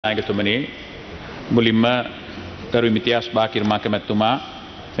නායකතුමනි මුලින්ම ගරු ඉම්තියාස් බාකිර්මාක මැතිතුමා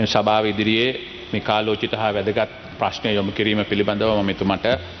මේ සභාව ඉදිරියේ මේ කාලෝචිත හා වැදගත් ප්‍රශ්න යොමු කිරීම පිළිබඳව මම එතුමාට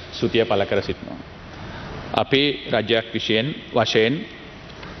ස්තුතිය පළ කර සිටිනවා. අපි රාජ්‍යයක් වශයෙන්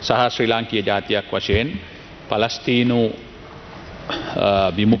සහ ශ්‍රී ලාංකීය ජාතියක් වශයෙන් පලස්තීනු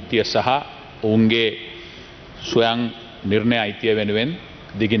විමුක්තිය සහ ඔවුන්ගේ ස්වයං නිර්ණය අයිතිය වෙනුවෙන්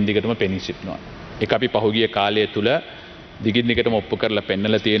දිගින් දිගටම පෙනී සිටිනවා. ඒක අපි පහුගිය කාලය තුල දිගින් දිගටම ඔප්පු කරලා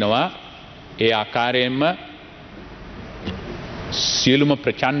පෙන්නලා තියෙනවා. ඒ ආකාරයෙන්ම සියලුම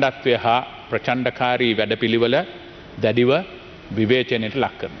ප්‍රචණ්ඩත්වය හා ප්‍රචණ්ඩකාරී වැඩපිළිවෙල දැඩිව විවේචනයට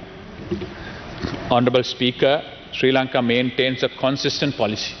ලක් කරනවා. Honorable Speaker, Sri Lanka maintains a consistent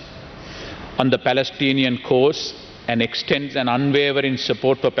policy on the Palestinian cause and extends an unwavering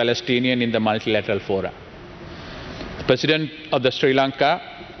support for Palestinians in the multilateral fora. The President of the Sri Lanka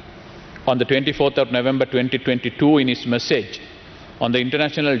on the 24th of November 2022 in his message on the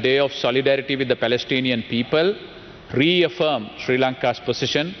International Day of Solidarity with the Palestinian people reaffirmed Sri Lanka's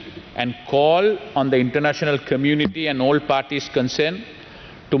position and called on the international community and all parties concerned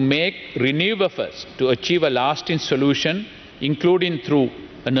to make renewed efforts to achieve a lasting solution, including through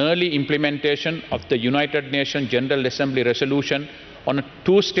an early implementation of the United Nations General Assembly resolution on a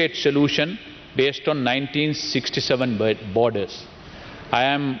two-state solution based on 1967 borders. I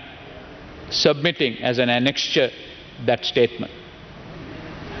am submitting as an annexure that statement.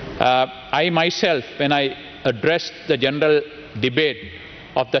 I myself, when I addressed the general debate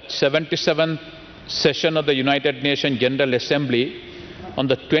of the 77th session of the United Nations General Assembly on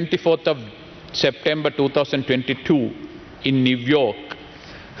the 24th of September 2022 in New York,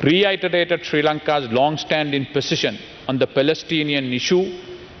 reiterated Sri Lanka's long-standing position on the Palestinian issue,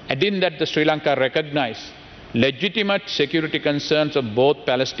 adding that the Sri Lanka recognized legitimate security concerns of both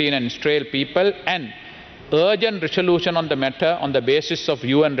Palestine and Israel people and urgent resolution on the matter on the basis of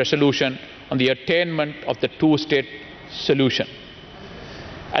UN resolution on the attainment of the two-state solution.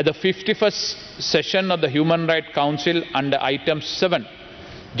 At the 51st session of the Human Rights Council under item 7,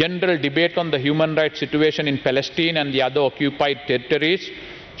 general debate on the human rights situation in Palestine and the other occupied territories,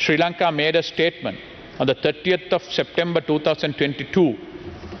 Sri Lanka made a statement on the 30th of September 2022,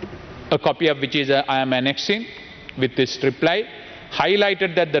 a copy of which I am annexing with this reply,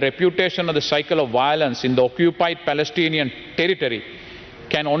 highlighted that the reputation of the cycle of violence in the occupied Palestinian territory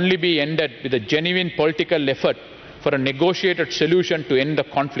can only be ended with a genuine political effort for a negotiated solution to end the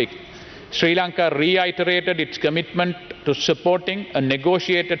conflict. Sri Lanka reiterated its commitment to supporting a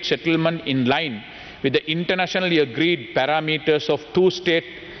negotiated settlement in line with the internationally agreed parameters of two-state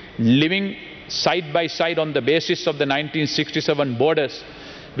living side by side on the basis of the 1967 borders,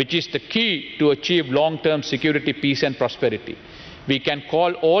 which is the key to achieve long-term security, peace and prosperity. We can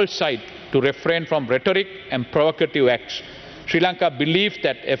call all sides to refrain from rhetoric and provocative acts. Sri Lanka believes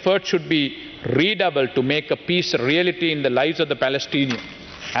that efforts should be redoubled to make a peace a reality in the lives of the Palestinians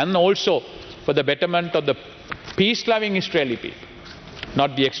and also for the betterment of the peace-loving Israeli people,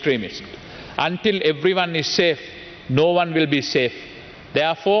 not the extremists. Until everyone is safe, no one will be safe.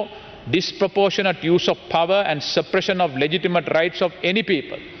 Therefore, disproportionate use of power and suppression of legitimate rights of any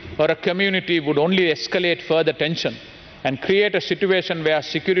people or a community would only escalate further tension and create a situation where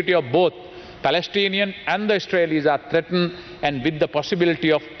security of both Palestinian and the Israelis are threatened and with the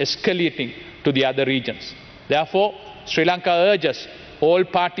possibility of escalating to the other regions. Therefore, Sri Lanka urges all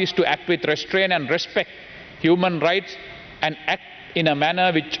parties to act with restraint and respect human rights and act in a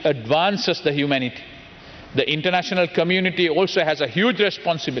manner which advances the humanity. The international community also has a huge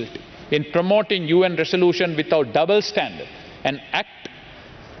responsibility in promoting UN resolution without double standard and act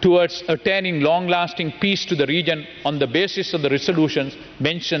towards attaining long-lasting peace to the region on the basis of the resolutions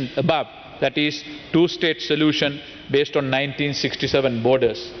mentioned above, that is, two-state solution based on 1967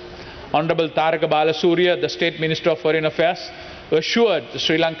 borders. Honorable Taraka Balasuriya, the State Minister of Foreign Affairs, assured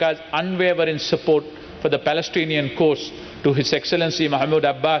Sri Lanka's unwavering support for the Palestinian cause to His Excellency Mahmoud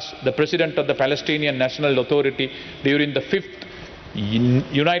Abbas, the President of the Palestinian National Authority, during the 5th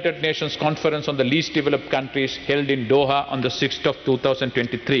United Nations Conference on the Least Developed Countries held in Doha on the 6th of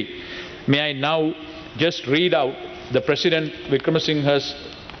 2023. May I now just read out the President Wickremesinghe's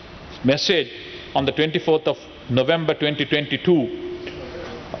message on the 24th of November 2022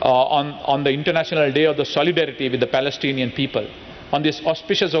 on the International Day of the Solidarity with the Palestinian people. On this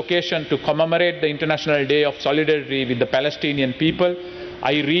auspicious occasion to commemorate the International Day of Solidarity with the Palestinian people,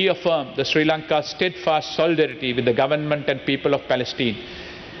 I reaffirm the Sri Lanka's steadfast solidarity with the government and people of Palestine.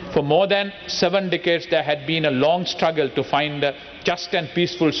 For more than 7 decades, there had been a long struggle to find a just and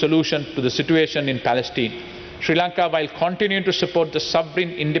peaceful solution to the situation in Palestine. Sri Lanka, while continuing to support the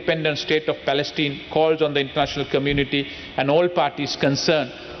sovereign independent state of Palestine, calls on the international community and all parties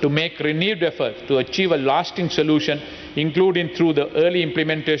concerned to make renewed efforts to achieve a lasting solution, including through the early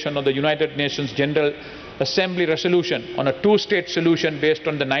implementation of the United Nations General Assembly resolution on a two-state solution based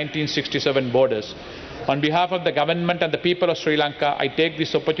on the 1967 borders. On behalf of the government and the people of Sri Lanka, I take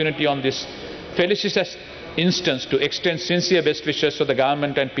this opportunity on this felicitous instance to extend sincere best wishes to the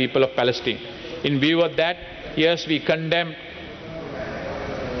government and people of Palestine. In view of that, yes, we condemn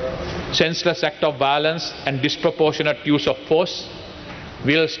senseless act of violence and disproportionate use of force.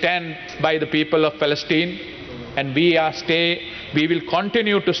 We will stand by the people of Palestine, and we will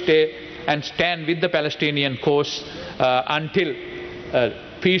continue to stay and stand with the Palestinian cause until a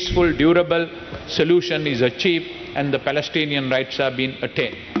peaceful, durable solution is achieved and the Palestinian rights have been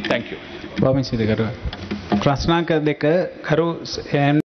attained. Thank you.